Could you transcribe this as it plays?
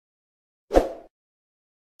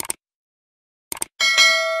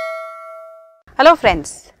Hello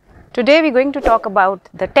friends, today we are going to talk about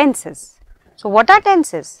the tenses. So what are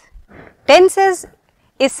tenses? Tenses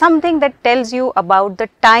is something that tells you about the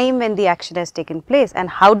time when the action has taken place. And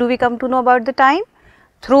how do we come to know about the time?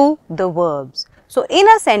 Through the verbs. So in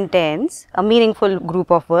a sentence, a meaningful group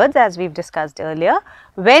of words as we have discussed earlier,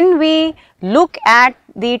 when we look at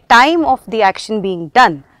the time of the action being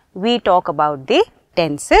done, we talk about the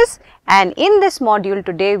tenses, and in this module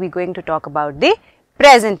today we are going to talk about the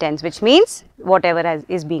present tense, which means whatever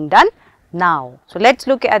is being done now. So let us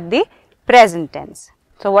look at the present tense.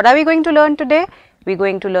 So what are we going to learn today? We are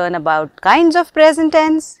going to learn about kinds of present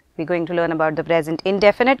tense, we are going to learn about the present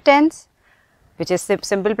indefinite tense, which is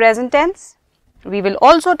simple present tense. We will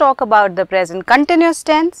also talk about the present continuous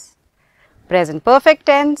tense, present perfect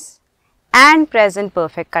tense and present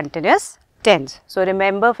perfect continuous tense. So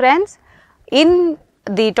remember friends, in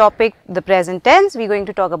the topic the present tense, we are going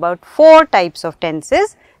to talk about 4 types of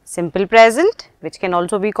tenses: simple present, which can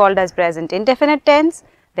also be called as present indefinite tense.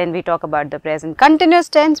 Then we talk about the present continuous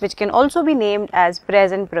tense, which can also be named as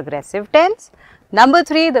present progressive tense. Number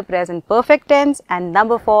 3, the present perfect tense, and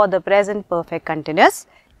number 4, the present perfect continuous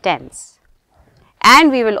tense.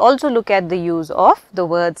 And we will also look at the use of the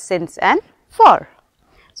words since and for.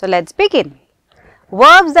 So let us begin.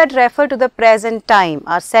 Verbs that refer to the present time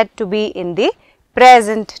are said to be in the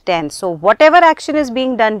present tense. So whatever action is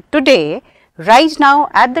being done today, right now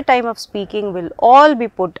at the time of speaking, will all be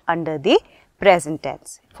put under the present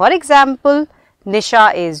tense. For example,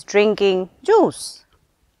 Nisha is drinking juice.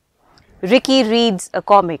 Ricky reads a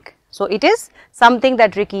comic. So it is something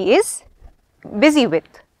that Ricky is busy with.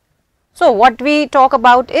 So what we talk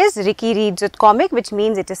about is Ricky reads a comic, which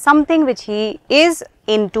means it is something which he is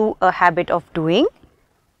into a habit of doing.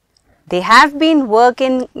 They have been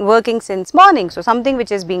working since morning. So something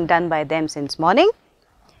which is being done by them since morning.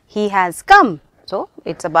 He has come. So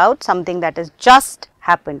it is about something that has just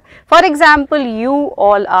happened. For example, you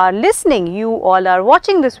all are listening, you all are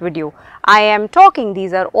watching this video, I am talking.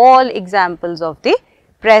 These are all examples of the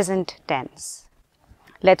present tense.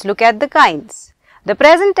 Let us look at the kinds. The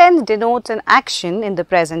present tense denotes an action in the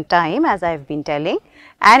present time, as I have been telling,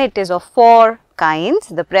 and it is of 4 kinds: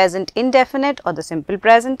 the present indefinite or the simple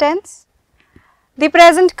present tense, the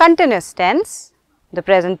present continuous tense, the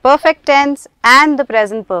present perfect tense and the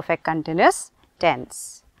present perfect continuous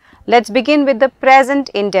tense. Let us begin with the present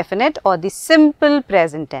indefinite or the simple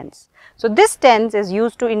present tense. So this tense is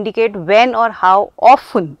used to indicate when or how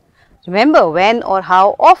often. Remember, when or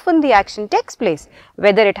how often the action takes place,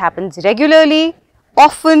 whether it happens regularly,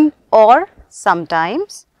 often or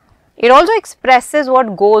sometimes. It also expresses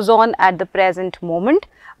what goes on at the present moment,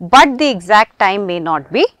 but the exact time may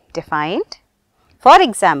not be defined. For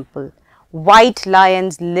example, white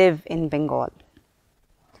lions live in Bengal.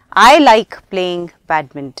 I like playing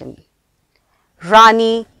badminton.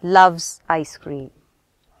 Rani loves ice cream.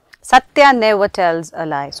 Satya never tells a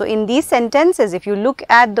lie. So in these sentences, if you look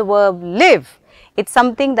at the verb live, it is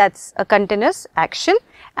something that is a continuous action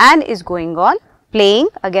and is going on. Playing,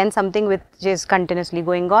 again something which is continuously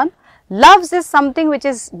going on. Loves is something which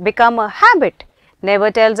is become a habit.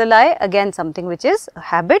 Never tells a lie, again something which is a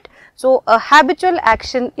habit. So a habitual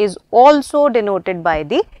action is also denoted by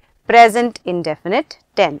the present indefinite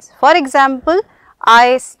tense. For example,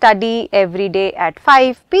 I study every day at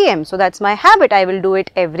 5 p.m. So that is my habit, I will do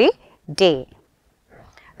it every day.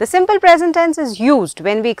 The simple present tense is used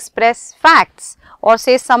when we express facts or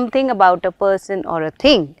say something about a person or a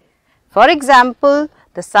thing. For example,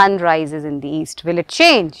 the sun rises in the east. Will it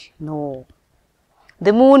change? No.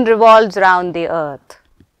 The moon revolves around the earth.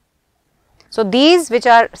 So these which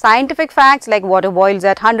are scientific facts, like water boils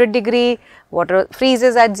at 100 degree, water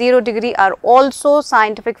freezes at 0 degree, are also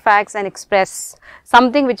scientific facts and express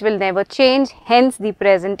something which will never change, hence the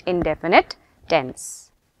present indefinite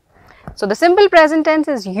tense. So the simple present tense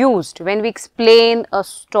is used when we explain a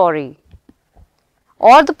story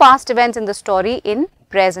or the past events in the story in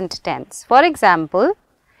present tense. For example,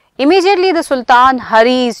 immediately the Sultan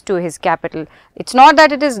hurries to his capital. It is not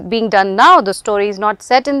that it is being done now, the story is not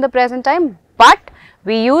set in the present time, but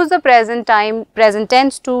we use the present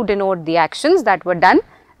tense to denote the actions that were done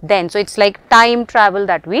then. So it is like time travel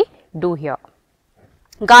that we do here.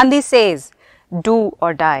 Gandhi says, do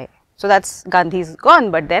or die. So that is Gandhi is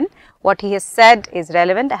gone, but then what he has said is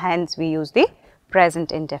relevant, hence we use the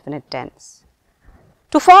present indefinite tense.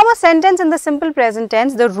 To form a sentence in the simple present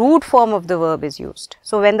tense, the root form of the verb is used.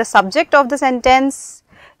 So when the subject of the sentence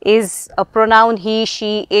is a pronoun he,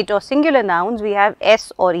 she, it or singular nouns, we have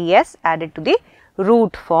s or es added to the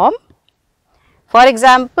root form. For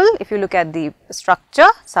example, if you look at the structure,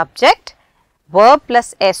 subject, verb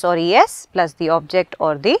plus s or es plus the object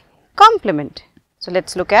or the complement. So, let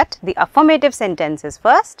us look at the affirmative sentences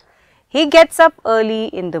first. He gets up early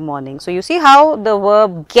in the morning. So, you see how the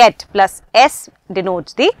verb get plus s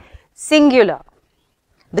denotes the singular.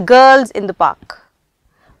 The girls in the park.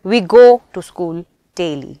 We go to school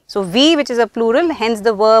daily. So, we, which is a plural, hence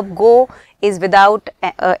the verb go is without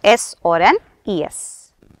a s or an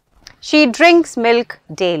es. She drinks milk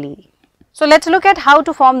daily. So, let us look at how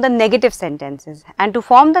to form the negative sentences, and to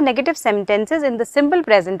form the negative sentences in the simple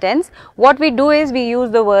present tense, what we do is we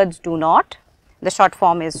use the words do not, the short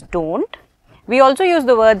form is don't. We also use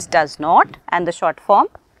the words does not and the short form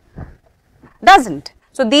doesn't.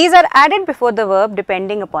 So, these are added before the verb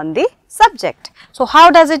depending upon the subject. So,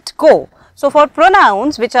 how does it go? So, for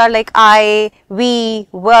pronouns which are like I, we,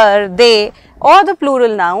 were, they, or the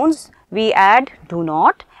plural nouns, we add do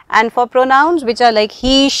not. And for pronouns which are like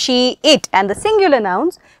he, she, it and the singular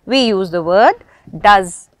nouns, we use the word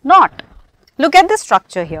does not. Look at the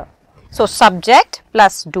structure here. So, subject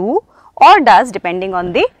plus do or does depending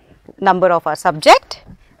on the number of our subject,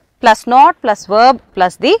 plus not plus verb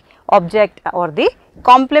plus the object or the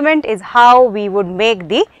complement is how we would make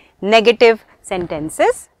the negative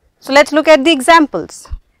sentences. So, let us look at the examples.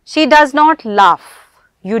 She does not laugh.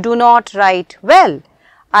 You do not write well.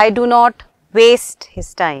 I do not waste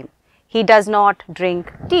his time. He does not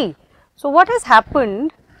drink tea. So, what has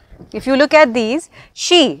happened, if you look at these,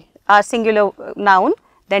 she are singular noun,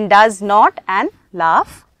 then does not and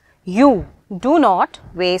laugh, you do not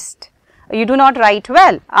waste, you do not write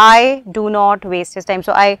well, I do not waste his time.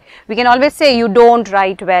 So, we can always say you don't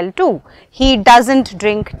write well too, he doesn't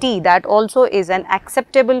drink tea, that also is an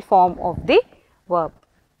acceptable form of the verb.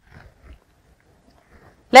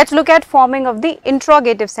 Let us look at forming of the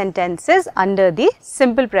interrogative sentences under the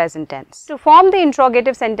simple present tense. To form the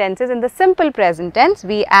interrogative sentences in the simple present tense,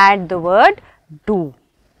 we add the word do,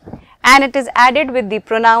 and it is added with the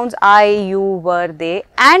pronouns I, you, were, they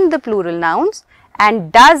and the plural nouns,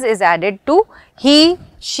 and does is added to he,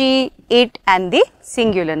 she, it and the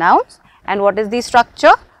singular nouns. And what is the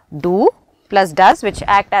structure? Do plus does, which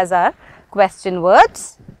act as our question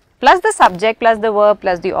words, plus the subject plus the verb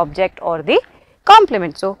plus the object or the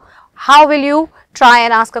complement. So, how will you try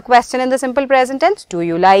and ask a question in the simple present tense? Do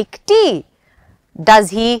you like tea? Does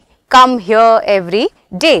he come here every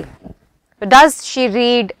day? Does she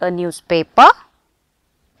read a newspaper?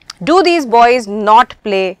 Do these boys not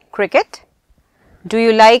play cricket? Do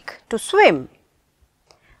you like to swim?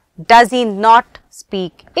 Does he not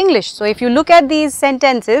speak English? So, if you look at these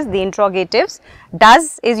sentences, the interrogatives,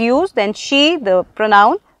 does is used, then she, the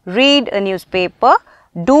pronoun, read a newspaper.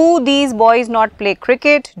 Do these boys not play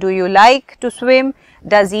cricket? Do you like to swim?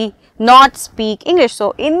 Does he not speak English?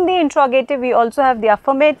 So, in the interrogative, we also have the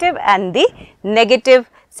affirmative and the negative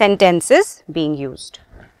sentences being used.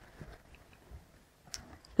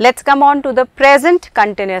 Let us come on to the present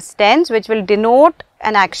continuous tense, which will denote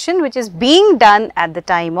an action which is being done at the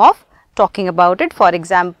time of talking about it. For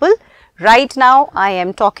example, right now I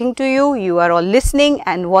am talking to you, you are all listening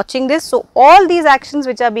and watching this. So, all these actions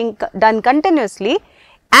which are being done continuously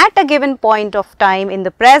at a given point of time in the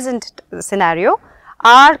present scenario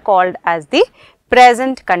are called as the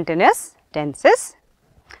present continuous tenses.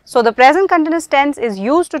 So, the present continuous tense is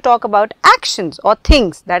used to talk about actions or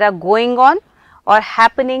things that are going on or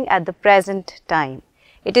happening at the present time.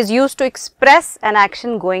 It is used to express an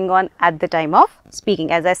action going on at the time of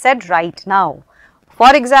speaking, as I said, right now.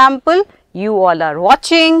 For example, you all are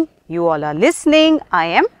watching, you all are listening, I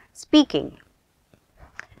am speaking.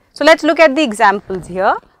 So, let us look at the examples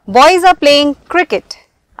here. Boys are playing cricket,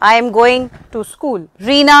 I am going to school.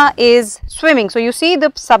 Reena is swimming. So, you see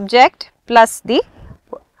the subject plus the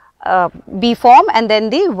be form and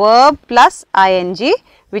then the verb plus ing,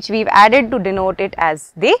 which we have added to denote it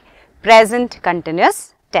as the present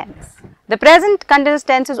continuous tense. The present continuous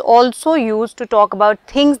tense is also used to talk about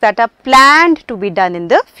things that are planned to be done in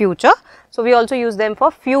the future. So, we also use them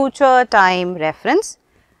for future time reference.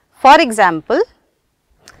 For example,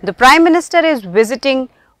 the Prime Minister is visiting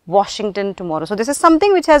Washington tomorrow. So, this is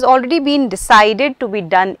something which has already been decided to be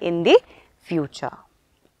done in the future.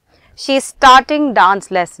 She is starting dance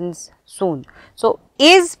lessons soon. So,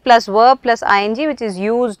 is plus verb plus ing, which is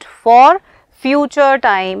used for future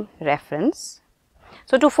time reference.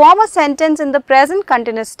 So, to form a sentence in the present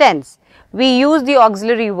continuous tense, we use the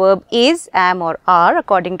auxiliary verb is, am or are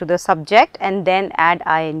according to the subject and then add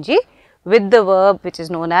ing with the verb which is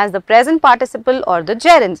known as the present participle or the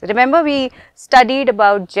gerunds. Remember, we studied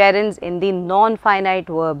about gerunds in the non-finite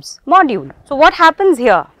verbs module. So, what happens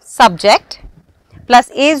here? Subject plus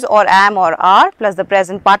is or am or are plus the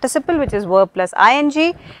present participle, which is verb plus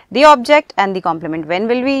ing, the object and the complement. When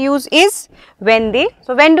will we use is? When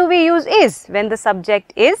do we use is? When the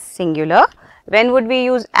subject is singular. When would we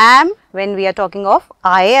use am? When we are talking of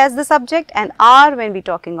I as the subject, and are when we are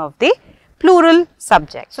talking of the plural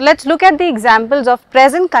subject. So, let us look at the examples of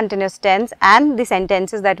present continuous tense, and the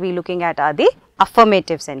sentences that we are looking at are the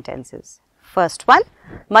affirmative sentences. First one,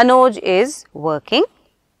 Manoj is working,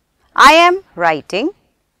 I am writing,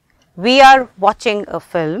 we are watching a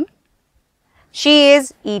film, she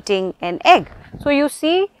is eating an egg. So, you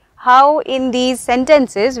see how in these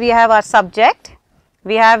sentences we have our subject,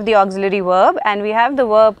 we have the auxiliary verb, and we have the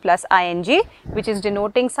verb plus ing, which is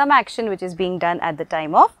denoting some action which is being done at the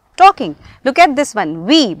time of talking. Look at this one,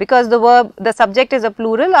 we, because the subject is a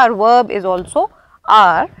plural, our verb is also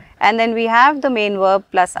are, and then we have the main verb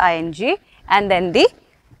plus ing, and then the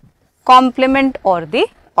complement or the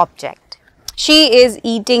object. She is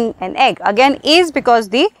eating an egg. Again, is because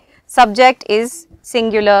the subject is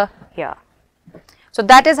singular here. So,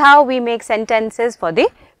 that is how we make sentences for the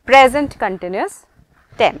present continuous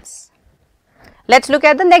tense. Let us look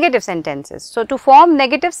at the negative sentences. So, to form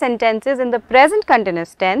negative sentences in the present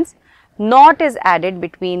continuous tense, not is added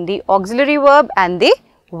between the auxiliary verb and the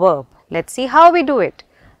verb. Let us see how we do it.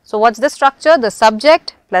 So, what is the structure? The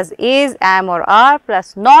subject plus is, am or are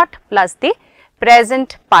plus not plus the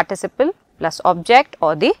present participle plus object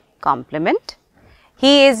or the complement.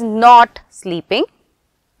 He is not sleeping.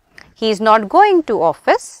 He is not going to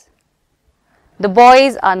office. The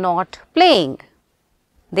boys are not playing.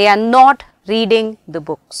 They are not reading the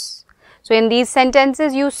books. So, in these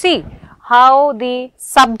sentences you see how the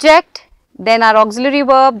subject, then our auxiliary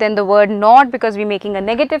verb, then the word not because we are making a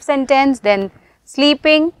negative sentence, then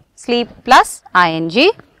sleeping, sleep plus ing.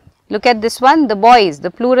 Look at this one, the boys, the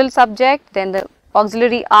plural subject, then the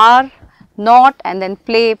auxiliary are, not, and then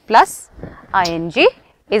play plus ing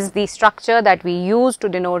is the structure that we use to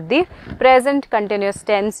denote the present continuous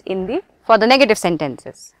tense for the negative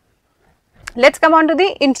sentences. Let us come on to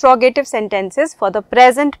the interrogative sentences for the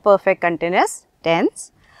present perfect continuous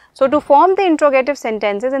tense. So, to form the interrogative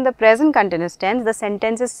sentences in the present continuous tense, the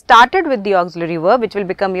sentence is started with the auxiliary verb, which will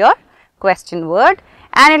become your question word,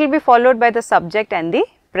 and it will be followed by the subject and the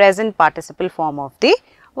present participle form of the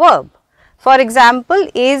verb. For example,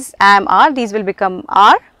 is, am, are, these will become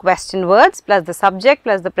our question words plus the subject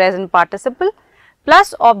plus the present participle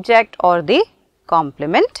plus object or the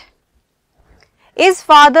complement. Is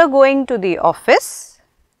father going to the office?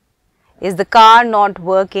 Is the car not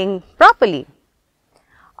working properly?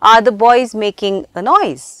 Are the boys making a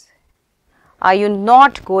noise? Are you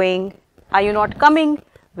not coming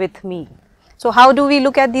with me? So, how do we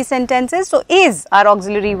look at these sentences? So, is our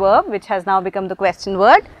auxiliary verb, which has now become the question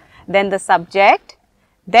word, then the subject,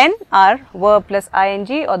 then our verb plus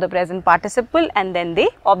ing or the present participle, and then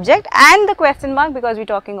the object and the question mark because we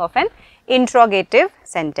are talking of an interrogative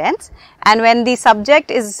sentence. And when the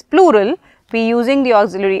subject is plural, we are using the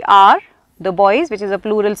auxiliary are, the boys, which is a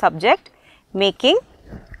plural subject, making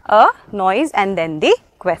a noise, and then the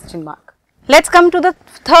question mark. Let us come to the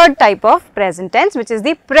third type of present tense, which is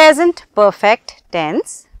the present perfect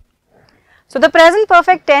tense. So, the present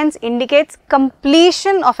perfect tense indicates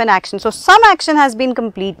completion of an action. So, some action has been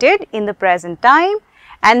completed in the present time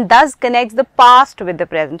and thus connects the past with the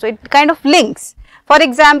present. So, it kind of links. For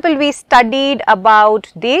example, we studied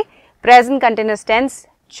about the present continuous tense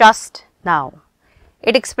just now.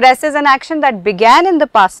 It expresses an action that began in the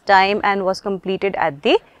past time and was completed at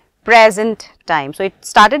the present time. So, it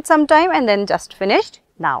started sometime and then just finished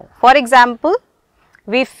now. For example,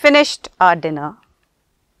 we finished our dinner.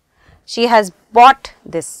 She has bought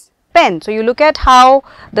this pen. So, you look at how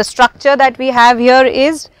the structure that we have here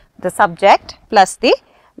is the subject plus the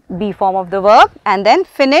be form of the verb and then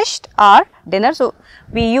finished our dinner. So,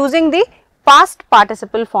 we are using the past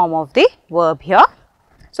participle form of the verb here.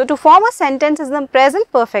 So, to form a sentence in the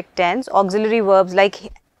present perfect tense, auxiliary verbs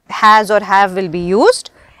like has or have will be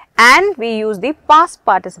used and we use the past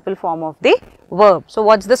participle form of the verb. So,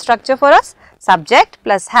 what is the structure for us? Subject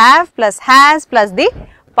plus have plus has plus the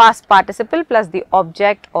past participle plus the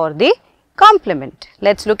object or the complement.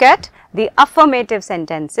 Let us look at the affirmative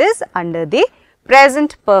sentences under the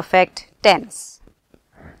present perfect tense.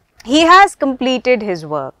 He has completed his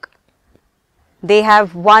work. They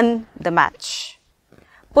have won the match.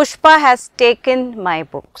 Pushpa has taken my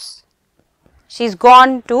books. She's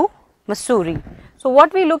gone to Missouri. So,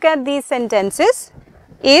 what we look at these sentences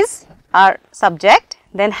is our subject,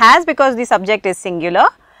 then has because the subject is singular,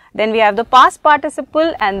 then we have the past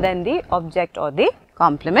participle and then the object or the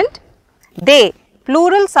complement. They,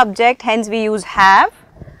 plural subject, hence we use have.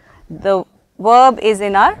 The verb is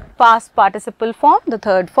in our past participle form, the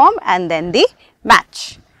third form, and then the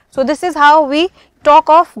match. So, this is how we talk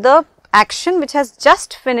of the action which has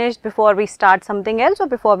just finished before we start something else or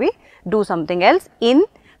before we do something else in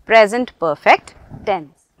present perfect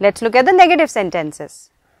tense. Let us look at the negative sentences.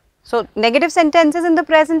 So, negative sentences in the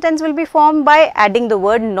present tense will be formed by adding the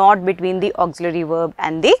word not between the auxiliary verb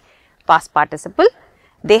and the past participle.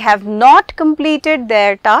 They have not completed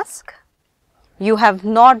their task. You have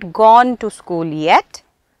not gone to school yet.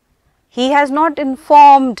 He has not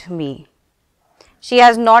informed me. She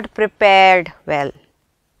has not prepared well.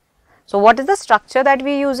 So, what is the structure that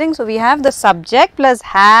we are using? So, we have the subject plus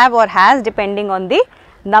have or has depending on the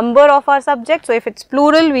number of our subject. So, if it is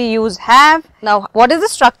plural, we use have. Now, what is the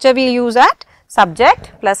structure we use at?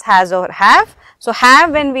 Subject plus has or have. So,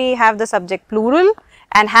 have when we have the subject plural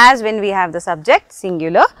and has when we have the subject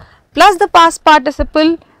singular, plus the past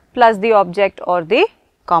participle plus the object or the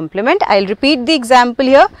complement. I will repeat the example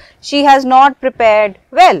here. She has not prepared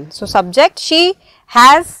well. So, subject she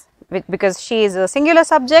has, because she is a singular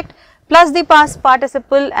subject, plus the past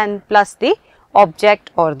participle and plus the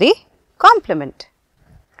object or the complement.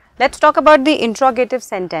 Let us talk about the interrogative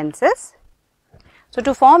sentences. So,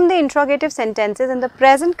 to form the interrogative sentences in the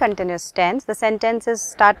present continuous tense, the sentence is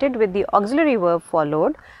started with the auxiliary verb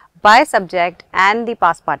followed by subject and the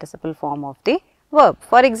past participle form of the verb.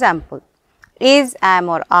 For example, is, am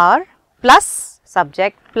or are plus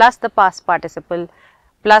subject plus the past participle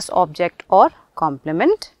plus object or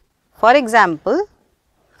complement. For example,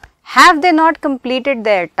 have they not completed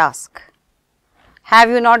their task? Have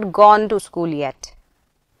you not gone to school yet?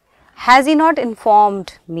 Has he not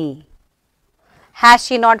informed me? Has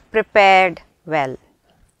she not prepared well?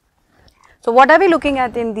 So, what are we looking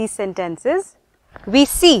at in these sentences? We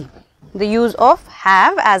see the use of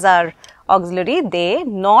have as our auxiliary, they,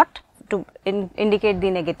 not to indicate the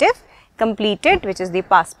negative, completed which is the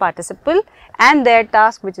past participle and their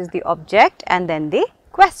task which is the object and then the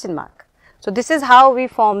question mark. So, this is how we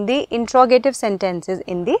form the interrogative sentences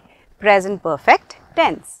in the present perfect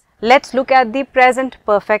tense. Let us look at the present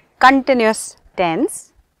perfect continuous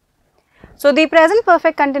tense. So, the present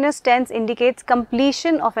perfect continuous tense indicates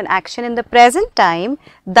completion of an action in the present time,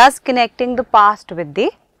 thus connecting the past with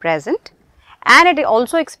the present, and it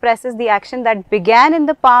also expresses the action that began in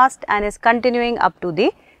the past and is continuing up to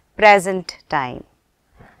the present time.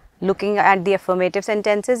 Looking at the affirmative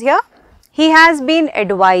sentences here, he has been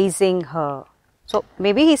advising her. So,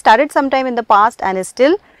 maybe he started sometime in the past and is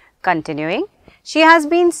still continuing. She has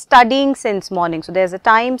been studying since morning. So, there is a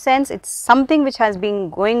time sense, it is something which has been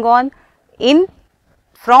going on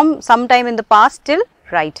from some time in the past till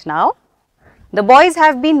right now. The boys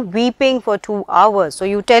have been weeping for 2 hours. So,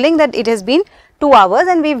 you are telling that it has been 2 hours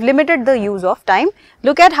and we have limited the use of time.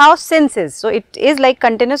 Look at how since is. So, it is like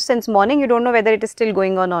continuous since morning, you do not know whether it is still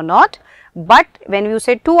going on or not, but when you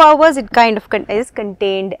say 2 hours, it kind of is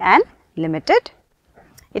contained and limited.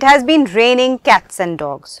 It has been raining cats and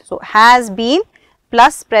dogs. So, has been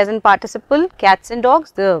plus present participle cats and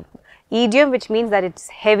dogs, the idiom which means that it is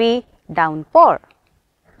heavy downpour.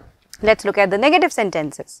 Let us look at the negative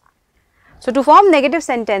sentences. So, to form negative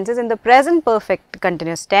sentences in the present perfect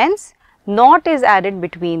continuous tense, not is added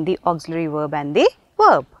between the auxiliary verb and the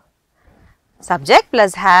verb. Subject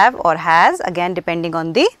plus have or has, again depending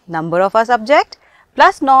on the number of our subject,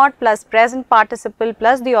 plus not plus present participle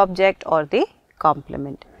plus the object or the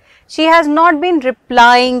complement. She has not been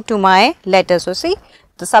replying to my letter. So, see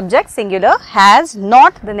the subject singular, has,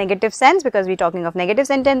 not the negative sense because we are talking of negative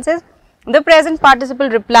sentences, the present participle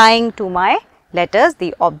replying to my letters,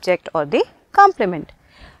 the object or the complement.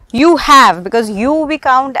 You have, because you we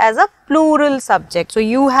count as a plural subject. So,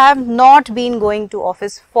 you have not been going to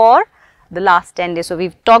office for the last 10 days. So, we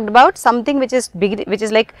have talked about something which is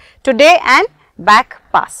like today and back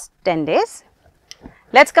past 10 days.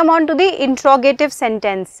 Let us come on to the interrogative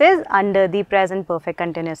sentences under the present perfect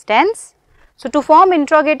continuous tense. So, to form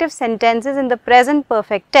interrogative sentences in the present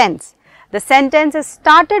perfect tense, the sentence is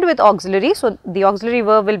started with auxiliary. So, the auxiliary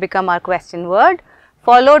verb will become our question word,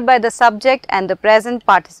 followed by the subject and the present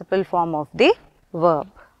participle form of the verb.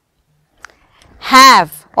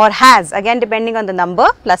 Have or has, again depending on the number,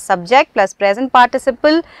 plus subject plus present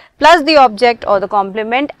participle plus the object or the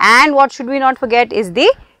complement, and what should we not forget is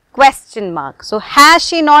the question mark. So, has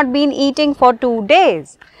she not been eating for 2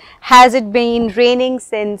 days? Has it been raining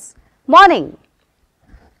since morning?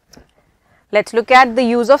 Let us look at the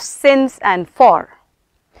use of since and for.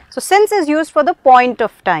 So, since is used for the point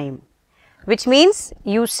of time, which means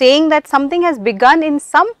you saying that something has begun in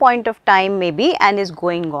some point of time maybe and is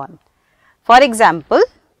going on. For example,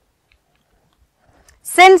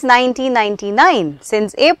 since 1999,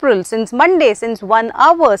 since April, since Monday, since 1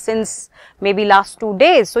 hour, since maybe last 2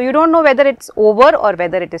 days. So, you do not know whether it is over or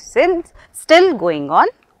whether it is still going on.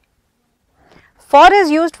 For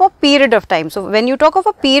is used for period of time. So, when you talk of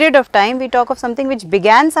a period of time, we talk of something which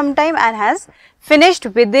began sometime and has finished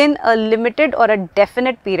within a limited or a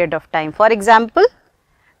definite period of time. For example,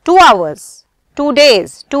 2 hours, 2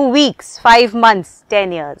 days, 2 weeks, 5 months,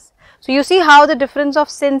 10 years. So, you see how the difference of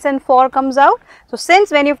since and for comes out. So,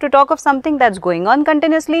 since when you have to talk of something that is going on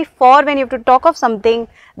continuously, for when you have to talk of something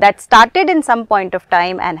that started in some point of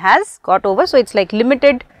time and has got over. So, it is like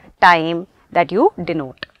limited time that you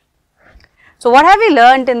denote. So, what have we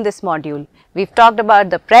learnt in this module? We have talked about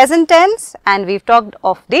the present tense and we have talked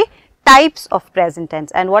of the types of present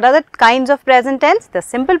tense. And what are the kinds of present tense? The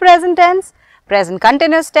simple present tense, present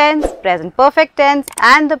continuous tense, present perfect tense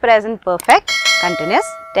and the present perfect continuous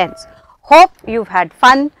tense. Hope you have had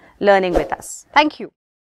fun learning with us. Thank you.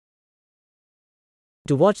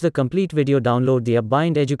 To watch the complete video, download the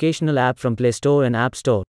Upbind educational app from Play Store and App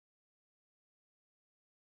Store.